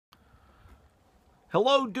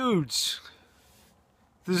Hello, dudes!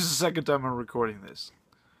 This is the second time I'm recording this.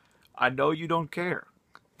 I know you don't care.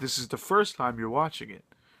 This is the first time you're watching it.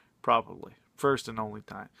 Probably. First and only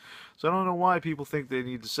time. So I don't know why people think they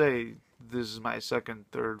need to say, this is my second,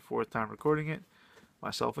 third, fourth time recording it.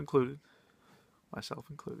 Myself included. Myself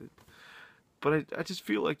included. But I just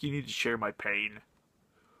feel like you need to share my pain.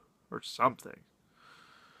 Or something.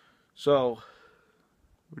 So,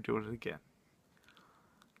 we're doing it again.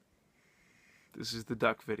 This is the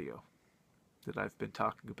duck video that I've been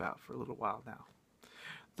talking about for a little while now.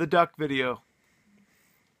 The duck video.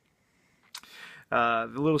 The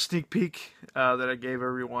little sneak peek that I gave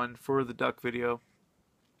everyone for the duck video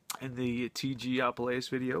and the TG Appalachian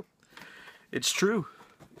video. It's true.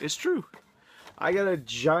 It's true. I got a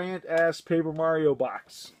giant ass Paper Mario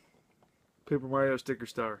box. Paper Mario Sticker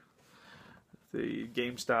Star. The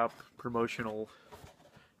GameStop promotional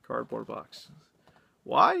cardboard box.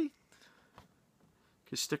 Why?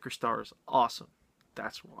 Because Sticker Star is awesome.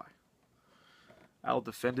 That's why. I'll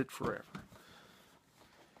defend it forever.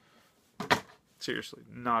 Seriously,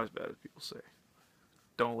 not as bad as people say.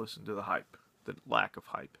 Don't listen to the hype. The lack of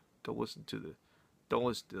hype. Don't listen to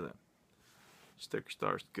them. Sticker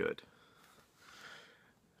Star's good.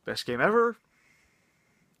 Best game ever?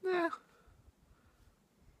 Yeah.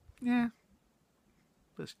 Yeah.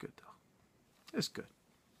 But it's good though. It's good.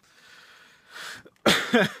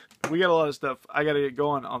 We got a lot of stuff. I gotta get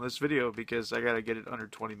going on this video because I gotta get it under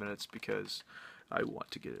 20 minutes because I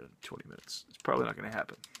want to get it under 20 minutes. It's probably not gonna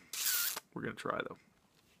happen. We're gonna try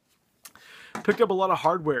though. Picked up a lot of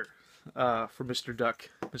hardware for Mr. Duck,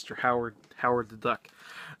 Mr. Howard the Duck.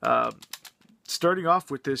 Starting off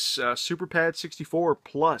with this SuperPad 64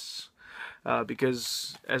 Plus.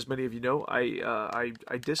 Because, as many of you know, I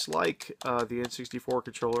dislike the N64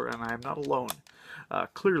 controller, and I am not alone.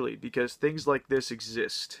 Clearly, because things like this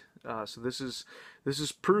exist. So this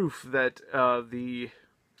is proof that the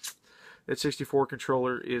N64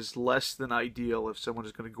 controller is less than ideal if someone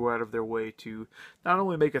is going to go out of their way to not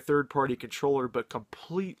only make a third-party controller, but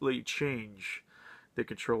completely change the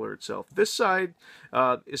controller itself. This side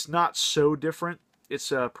is not so different.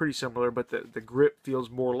 It's pretty similar, but the grip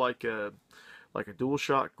feels more like a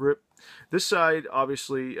DualShock grip. This side,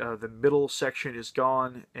 obviously, the middle section is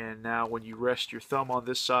gone, and now when you rest your thumb on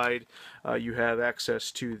this side, you have access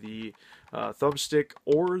to the thumbstick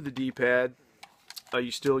or the D-pad.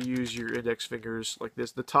 You still use your index fingers like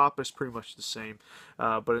this. The top is pretty much the same,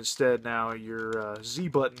 but instead now your Z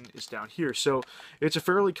button is down here. So it's a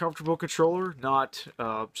fairly comfortable controller, not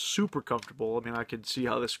super comfortable. I mean, I can see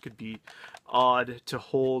how this could be odd to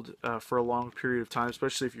hold for a long period of time,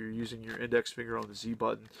 especially if you're using your index finger on the Z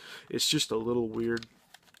button. It's just a little weird.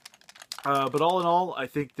 But all in all, I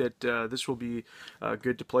think that this will be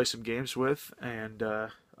good to play some games with, and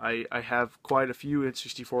I have quite a few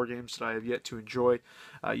N64 games that I have yet to enjoy,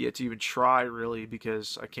 yet to even try, really,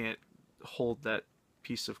 because I can't hold that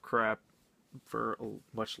piece of crap for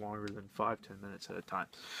much longer than 5-10 minutes at a time.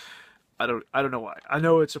 I don't know why. I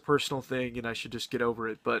know it's a personal thing, and I should just get over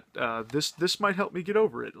it, but this might help me get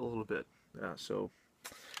over it a little bit. So,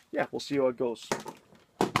 yeah, we'll see how it goes.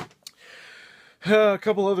 A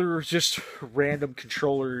couple other just random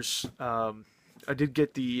controllers. I did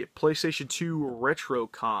get the PlayStation 2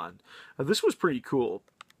 RetroCon. This was pretty cool.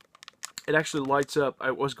 It actually lights up. I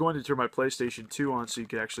was going to turn my PlayStation 2 on so you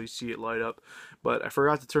could actually see it light up, but I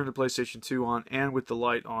forgot to turn the PlayStation 2 on, and with the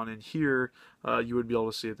light on in here, you wouldn't be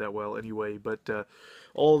able to see it that well anyway, but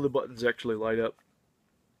all of the buttons actually light up.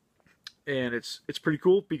 And it's pretty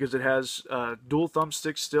cool because it has dual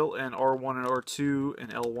thumbsticks still, and R1 and R2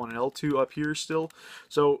 and L1 and L2 up here still.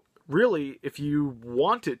 So really, if you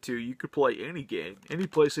wanted to, you could play any game, any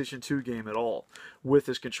PlayStation 2 game at all with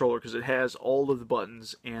this controller because it has all of the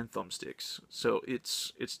buttons and thumbsticks. So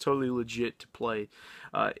it's totally legit to play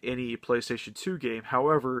any PlayStation 2 game.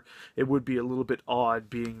 However, it would be a little bit odd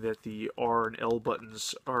being that the R and L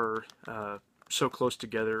buttons are so close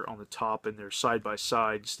together on the top and they're side by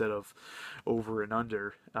side instead of over and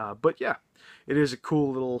under. But yeah, it is a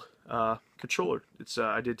cool little controller. It's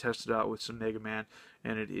I did test it out with some Mega Man,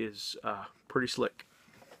 and it is pretty slick.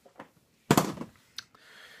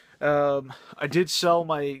 I did sell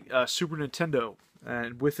my Super Nintendo,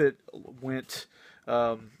 and with it went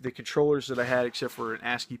the controllers that I had, except for an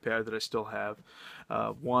ASCII pad that I still have,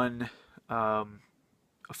 one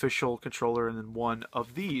official controller, and then one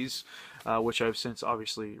of these, which I've since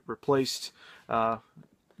obviously replaced.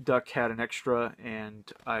 Duck had an extra,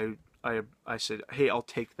 and I I said, hey, I'll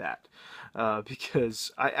take that,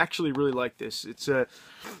 because I actually really like this. It's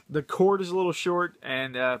the cord is a little short,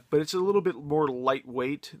 and but it's a little bit more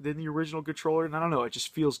lightweight than the original controller, and I don't know, it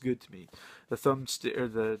just feels good to me. The thumbstick or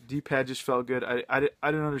the D-pad just felt good. I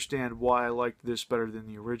didn't understand why I liked this better than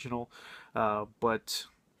the original, but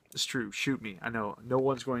it's true. Shoot me. I know no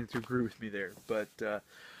one's going to agree with me there, but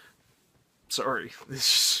sorry,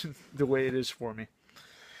 this is the way it is for me.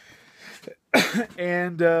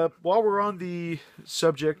 And while we're on the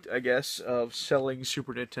subject, I guess, of selling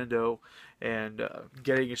Super Nintendo and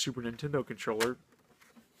getting a Super Nintendo controller,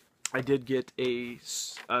 I did get a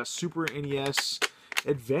Super NES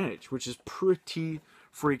Advantage, which is pretty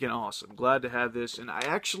freaking awesome. Glad to have this, and I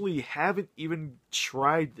actually haven't even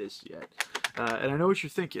tried this yet. And I know what you're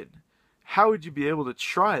thinking. How would you be able to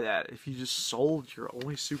try that if you just sold your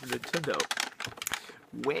only Super Nintendo?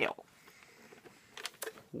 Well.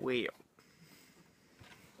 We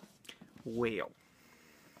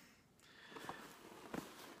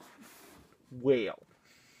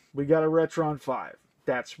got a Retron 5.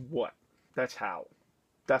 That's what. That's how.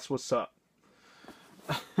 That's what's up.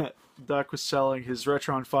 Duck was selling his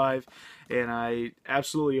Retron 5, and I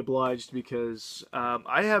absolutely obliged because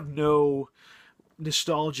I have no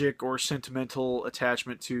nostalgic or sentimental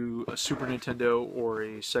attachment to a Super Nintendo or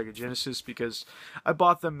a Sega Genesis because I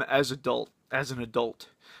bought them as an adult,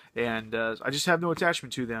 and I just have no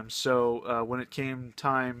attachment to them. So when it came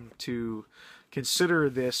time to consider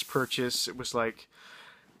this purchase, it was like,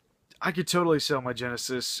 I could totally sell my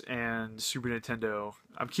Genesis and Super Nintendo.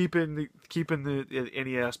 I'm keeping the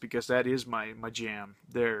NES because that is my jam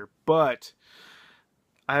there, but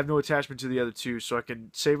I have no attachment to the other two, so I can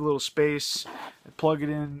save a little space, plug it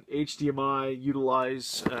in HDMI,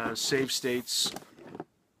 utilize save states,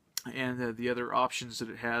 and the other options that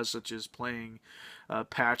it has, such as playing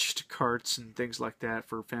patched carts and things like that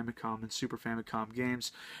for Famicom and Super Famicom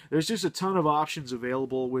games. There's just a ton of options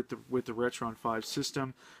available with the Retron 5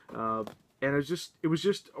 system, and it was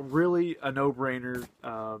just really a no-brainer.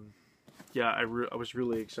 Yeah, I was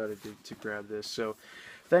really excited to grab this. So,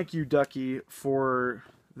 thank you, Ducky, for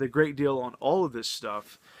the great deal on all of this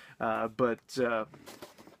stuff. Yeah,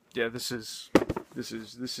 this is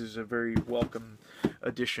a very welcome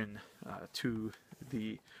addition to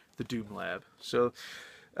the Doom Lab. So,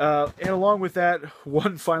 and along with that,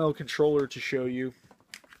 one final controller to show you.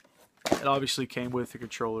 It obviously came with the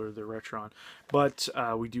controller, the Retron, but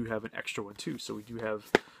we do have an extra one too. So we do have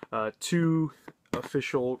two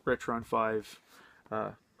official Retron 5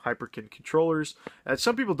 Hyperkin controllers. And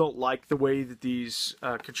some people don't like the way that these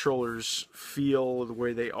controllers feel, the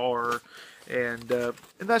way they are, and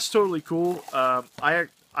that's totally cool. I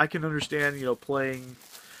can understand,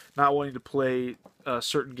 not wanting to play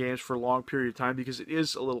certain games for a long period of time because it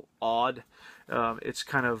is a little odd. It's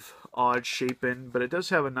kind of odd shapen, but it does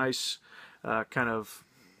have a nice kind of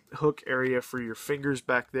hook area for your fingers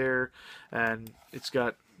back there, and it's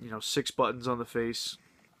got 6 buttons on the face,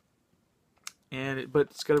 but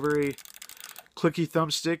it's got a very clicky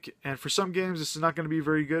thumbstick. And for some games, this is not going to be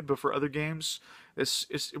very good, but for other games,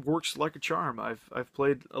 it works like a charm. I've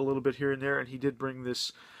played a little bit here and there, and he did bring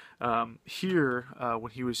this here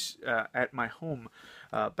when he was at my home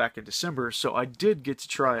back in December, so I did get to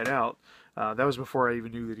try it out. That was before I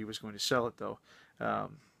even knew that he was going to sell it, though.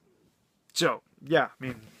 So yeah, I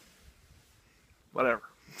mean, whatever.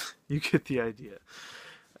 You get the idea.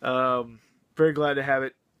 Very glad to have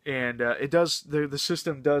it, and the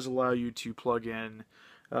system does allow you to plug in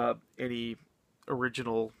any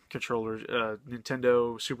original controllers,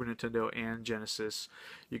 Nintendo, Super Nintendo, and Genesis.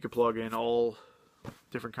 You can plug in all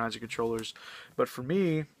different kinds of controllers, but for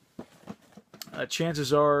me,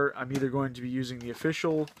 chances are I'm either going to be using the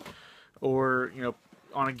official or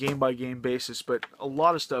on a game-by-game basis, but a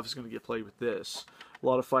lot of stuff is going to get played with this. A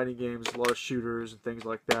lot of fighting games, a lot of shooters and things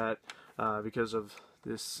like that, because of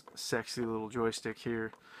this sexy little joystick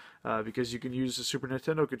here, because you can use the Super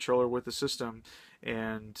Nintendo controller with the system,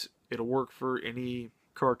 and it'll work for any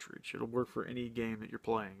cartridge. It'll work for any game that you're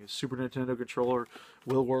playing. A Super Nintendo controller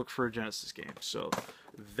will work for a Genesis game, so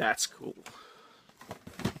that's cool.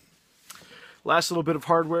 Last little bit of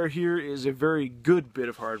hardware here is a very good bit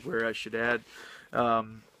of hardware, I should add.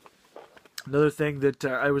 Another thing that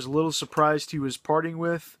I was a little surprised he was parting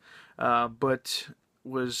with, but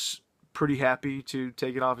was pretty happy to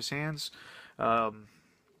take it off his hands. The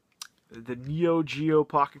Neo Geo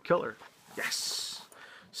Pocket Color. Yes!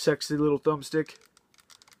 Sexy little thumbstick.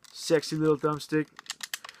 Sexy little thumbstick.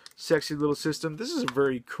 Sexy little system. This is a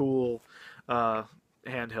very cool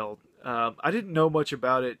handheld. I didn't know much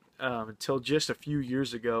about it until just a few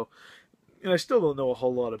years ago, and I still don't know a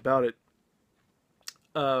whole lot about it.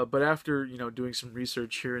 But after, doing some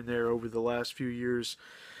research here and there over the last few years,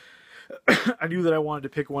 I knew that I wanted to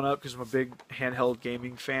pick one up because I'm a big handheld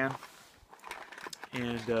gaming fan.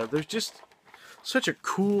 And there's just such a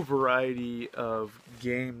cool variety of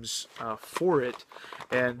games for it.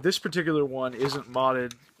 And this particular one isn't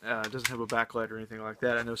modded, doesn't have a backlight or anything like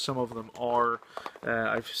that. I know some of them are.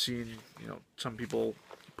 I've seen, some people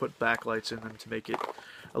put backlights in them to make it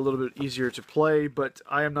a little bit easier to play, but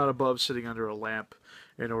I am not above sitting under a lamp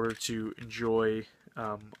in order to enjoy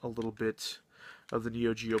a little bit of the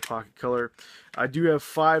Neo Geo Pocket Color. I do have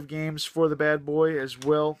 5 games for the bad boy as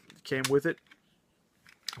well. It came with it.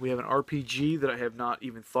 We have an RPG that I have not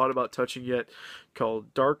even thought about touching yet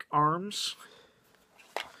called Dark Arms.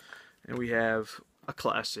 And we have a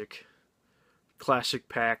classic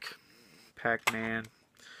Pac-Man.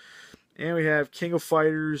 And we have King of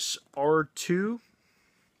Fighters R2.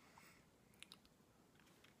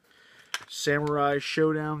 Samurai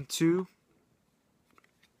Showdown 2.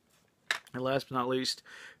 And last but not least,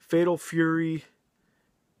 Fatal Fury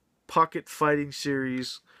Pocket Fighting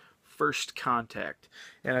Series First Contact.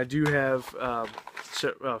 And I do have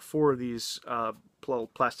 4 of these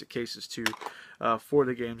plastic cases too for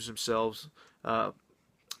the games themselves. Yeah,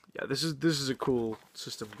 this is a cool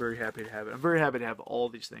system. I'm very happy to have it. I'm very happy to have all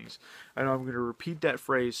these things. I know I'm going to repeat that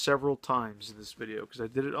phrase several times in this video because I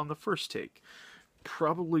did it on the first take.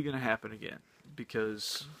 Probably going to happen again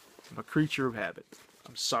because I'm a creature of habit.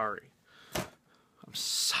 I'm sorry. I'm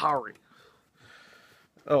sorry.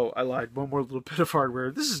 Oh, I lied. One more little bit of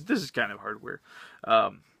hardware. This is kind of hardware.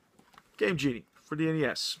 Game Genie for the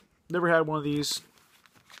NES. Never had one of these.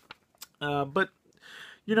 But,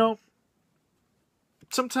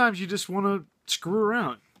 sometimes you just want to screw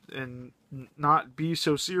around and not be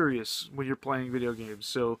so serious when you're playing video games.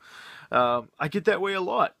 So, I get that way a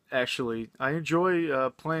lot, actually. I enjoy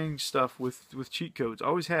playing stuff with cheat codes.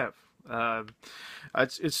 Always have.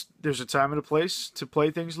 There's a time and a place to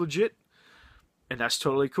play things legit, and that's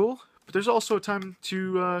totally cool. But there's also a time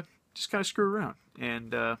to just kind of screw around,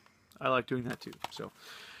 and I like doing that too. So,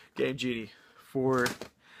 Game Genie for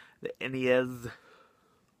the NES.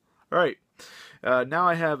 All right, now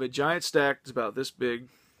I have a giant stack. It's about this big.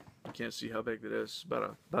 You can't see how big that is.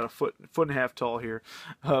 About a foot and a half tall here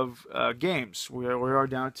of games. We are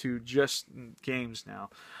down to just games now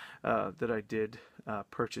that I did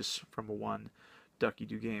purchase from one Ducky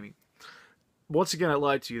Do Gaming. Once again, I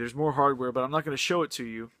lied to you. There's more hardware, but I'm not going to show it to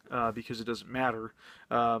you because it doesn't matter.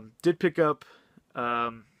 Did pick up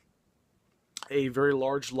a very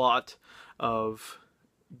large lot of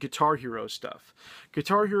Guitar Hero stuff.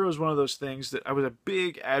 Guitar Hero is one of those things that I was a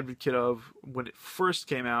big advocate of when it first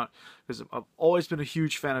came out because I've always been a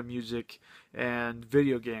huge fan of music and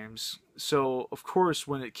video games. So, of course,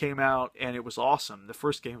 when it came out and it was awesome, the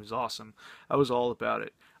first game was awesome, I was all about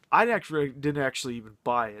it. I didn't actually even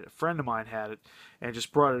buy it. A friend of mine had it and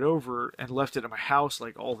just brought it over and left it at my house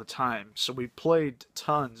like all the time. So we played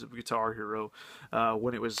tons of Guitar Hero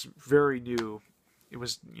when it was very new. It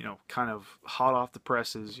was, kind of hot off the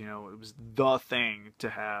presses. It was the thing to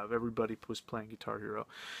have. Everybody was playing Guitar Hero.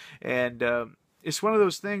 And it's one of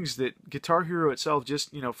those things that Guitar Hero itself,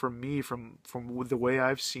 just, for me, from the way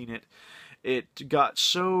I've seen it, it got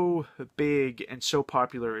so big and so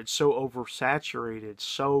popular and so oversaturated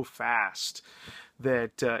so fast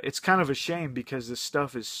that it's kind of a shame because this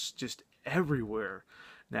stuff is just everywhere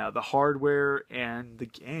now, the hardware and the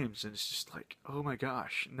games, and it's just like, oh my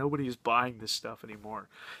gosh, nobody is buying this stuff anymore.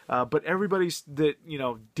 But everybody that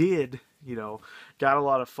did, got a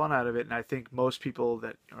lot of fun out of it, and I think most people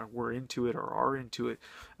that were into it or are into it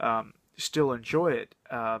still enjoy it.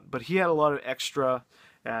 But he had a lot of extra,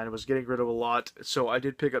 and was getting rid of a lot, so I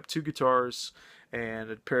did pick up 2 guitars and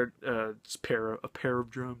a pair of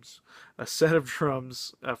drums, a set of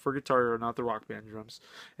drums for Guitar Hero, not the Rock Band drums,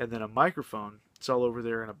 and then a microphone. It's all over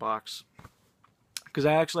there in a box. Because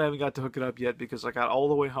I actually haven't got to hook it up yet because I got all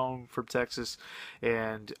the way home from Texas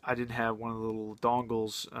and I didn't have one of the little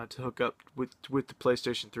dongles to hook up with the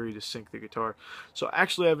PlayStation 3 to sync the guitar. So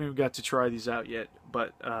actually I haven't even got to try these out yet,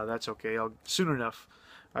 but that's okay. Soon enough.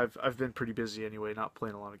 I've been pretty busy anyway, not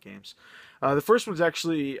playing a lot of games. The first one's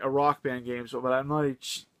actually a Rock Band game, but I'm not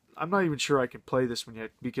even sure I can play this one yet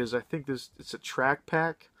because I think it's a track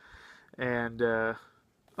pack, and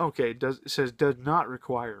okay, it says does not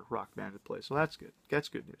require Rock Band to play, so that's good. That's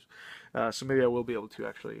good news. So maybe I will be able to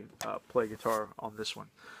actually play guitar on this one.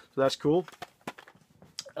 So that's cool.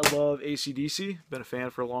 I love AC/DC. Been a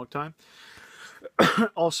fan for a long time.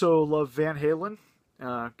 Also love Van Halen,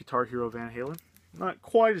 Guitar Hero Van Halen. Not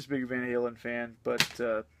quite as big a Van Halen fan, but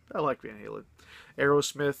I like Van Halen.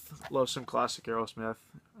 Aerosmith, love some classic Aerosmith.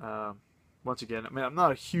 once again, I mean, I'm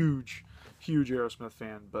not a huge Aerosmith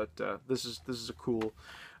fan, but this is a cool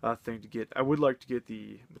thing to get. I would like to get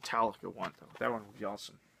the Metallica one though. That one would be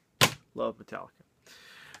awesome. Love Metallica.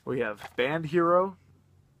 We have Band Hero,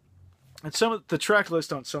 and some of the track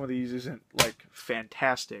list on some of these isn't like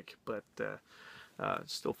fantastic, but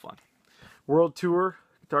it's still fun. World Tour,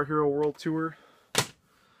 Guitar Hero World Tour,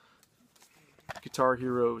 Guitar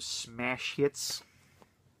Hero Smash Hits,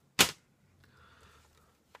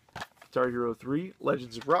 Guitar Hero 3,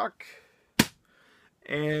 Legends of Rock,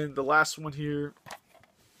 and the last one here,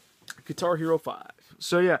 Guitar Hero 5.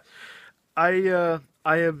 So yeah, I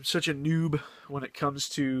am such a noob when it comes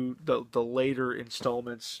to the later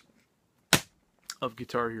installments of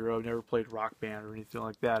Guitar Hero. I've never played Rock Band or anything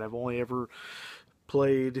like that. I've only ever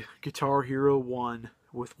played Guitar Hero 1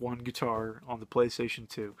 with one guitar on the PlayStation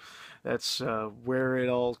 2. That's where it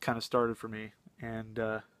all kind of started for me, and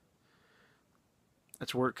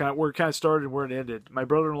that's where it kind of started and where it ended. My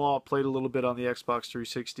brother-in-law played a little bit on the Xbox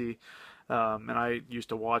 360, and I used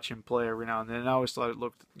to watch him play every now and then. And I always thought it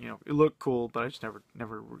looked cool, but I just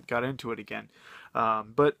never got into it again.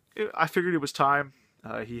 But I figured it was time.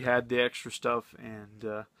 He had the extra stuff, and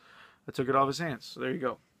I took it off his hands. So there you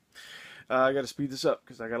go. I got to speed this up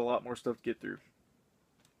because I got a lot more stuff to get through.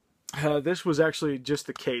 This was actually just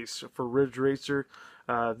the case for Ridge Racer.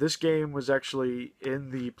 This game was actually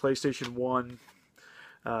in the PlayStation 1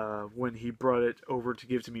 when he brought it over to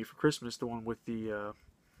give to me for Christmas, the one with the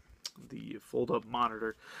fold-up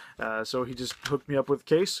monitor. So he just hooked me up with a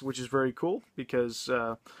case, which is very cool because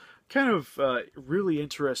kind of really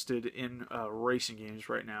interested in racing games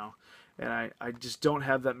right now, and I just don't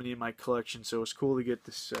have that many in my collection, so it's cool to get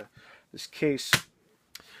this this case.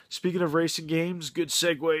 Speaking of racing games, good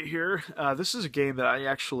segue here. This is a game that I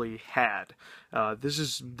actually had. This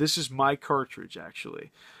is my cartridge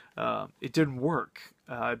actually. It didn't work.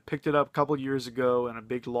 I picked it up a couple years ago in a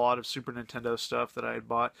big lot of Super Nintendo stuff that I had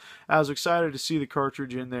bought. I was excited to see the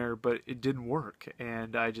cartridge in there, but it didn't work,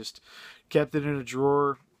 and I just kept it in a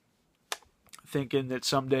drawer, thinking that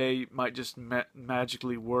someday it might just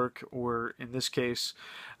magically work, or in this case,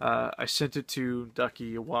 I sent it to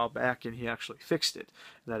Ducky a while back and he actually fixed it.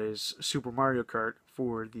 That is Super Mario Kart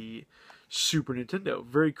for the Super Nintendo.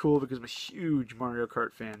 Very cool because I'm a huge Mario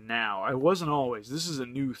Kart fan now. I wasn't always. This is a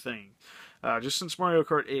new thing. Just since Mario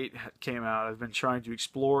Kart 8 came out, I've been trying to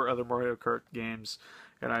explore other Mario Kart games,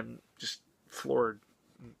 and I'm just floored,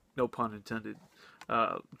 no pun intended,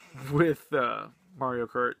 with Mario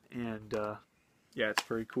Kart, and yeah, it's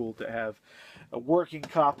very cool to have a working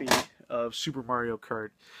copy of Super Mario Kart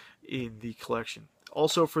in the collection.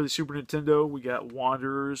 Also for the Super Nintendo, we got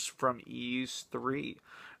Wanderers from Ys 3.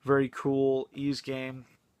 Very cool Ys game.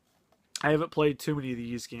 I haven't played too many of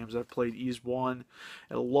the Ys games. I've played Ys 1,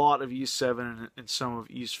 and a lot of Ys 7, and some of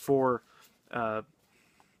Ys 4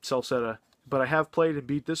 Celceta. But I have played and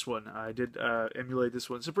beat this one. I did emulate this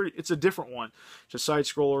one. It's a different one. It's a side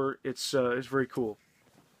scroller. It's very cool.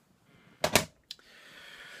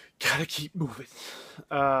 Gotta keep moving.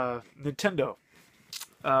 Nintendo.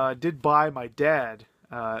 Did buy my dad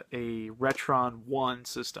a Retron 1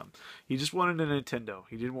 system. He just wanted a Nintendo.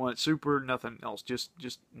 He didn't want Super, nothing else, just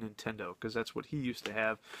Nintendo, because that's what he used to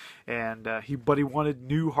have. And he wanted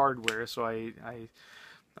new hardware, so I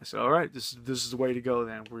said, all right, this is the way to go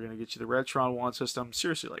then. We're going to get you the Retron 1 system.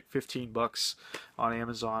 Seriously, like $15 on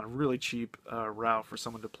Amazon. Really cheap route for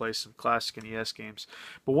someone to play some classic NES games.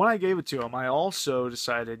 But when I gave it to him, I also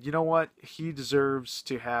decided, you know what? He deserves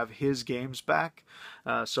to have his games back.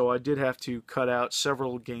 So I did have to cut out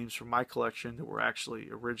several games from my collection that were actually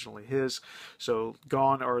originally his. So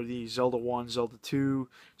gone are the Zelda 1, Zelda 2,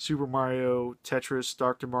 Super Mario, Tetris,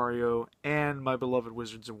 Dr. Mario, and my beloved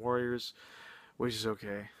Wizards and Warriors. Which is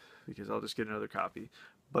okay, because I'll just get another copy.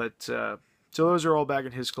 But, so those are all back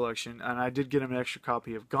in his collection, and I did get him an extra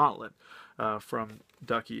copy of Gauntlet from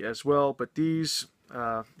Ducky as well. But these,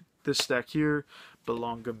 this stack here,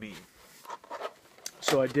 belong to me.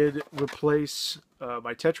 So I did replace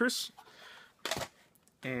my Tetris,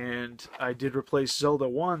 and I did replace Zelda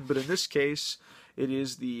 1, but in this case, it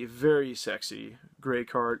is the very sexy gray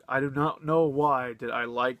card. I do not know why that I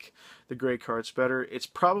like the gray cards better. It's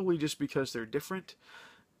probably just because they're different.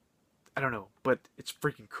 I don't know, but it's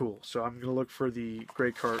freaking cool. So I'm going to look for the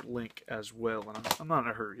gray card link as well. And I'm not in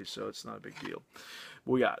a hurry, so it's not a big deal.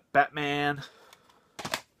 We got Batman.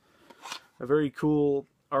 A very cool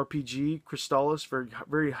RPG, Crystallis,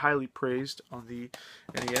 very highly praised on the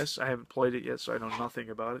NES. I haven't played it yet, so I know nothing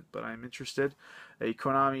about it, but I'm interested. A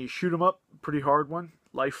Konami shoot 'em up, pretty hard one.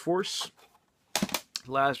 Life Force.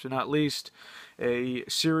 Last but not least, a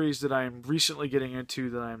series that I am recently getting into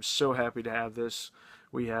that I am so happy to have this.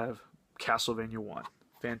 We have Castlevania 1.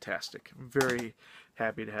 Fantastic. I'm very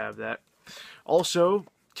happy to have that. Also,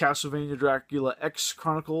 Castlevania Dracula X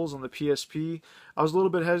Chronicles on the PSP. I was a little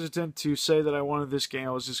bit hesitant to say that I wanted this game.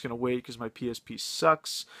 I was just going to wait because my PSP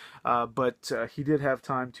sucks. But he did have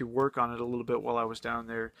time to work on it a little bit while I was down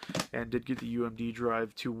there and did get the UMD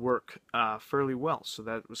drive to work fairly well. So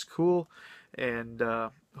that was cool. And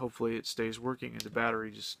hopefully it stays working and the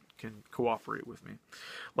battery just can cooperate with me.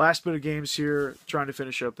 Last bit of games here. Trying to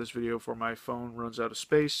finish up this video before my phone runs out of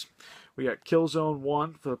space. We got Killzone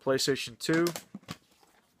 1 for the PlayStation 2.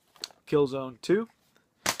 Killzone 2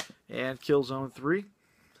 and Killzone 3,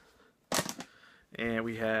 and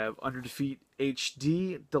we have Under Defeat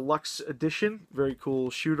HD Deluxe Edition, very cool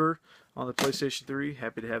shooter on the PlayStation 3,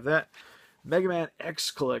 happy to have that. Mega Man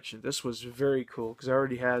X Collection, this was very cool because I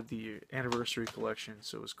already had the Anniversary Collection,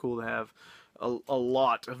 so it was cool to have a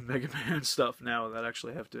lot of Mega Man stuff now that I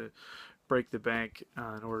actually have to break the bank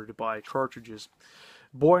in order to buy cartridges.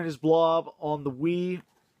 Boy and His Blob on the Wii.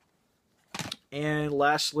 And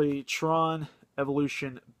lastly, Tron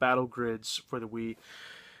Evolution Battle Grids for the Wii.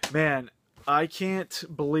 Man, I can't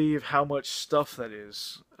believe how much stuff that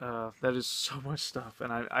is. That is so much stuff.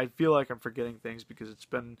 And I feel like I'm forgetting things because it's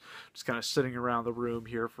been just kind of sitting around the room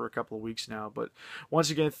here for a couple of weeks now. But once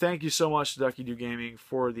again, thank you so much to Ducky Do Gaming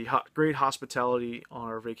for the great hospitality on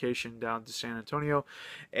our vacation down to San Antonio.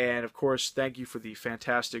 And of course, thank you for the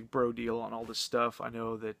fantastic bro deal on all this stuff. I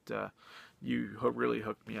know that you really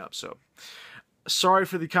hooked me up. So sorry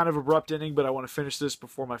for the kind of abrupt ending, but I want to finish this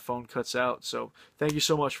before my phone cuts out. So thank you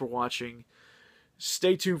so much for watching.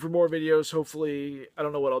 Stay tuned for more videos. Hopefully, I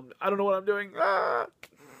don't know what I'm doing.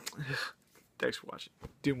 Thanks for watching.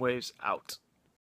 Doomwaves out.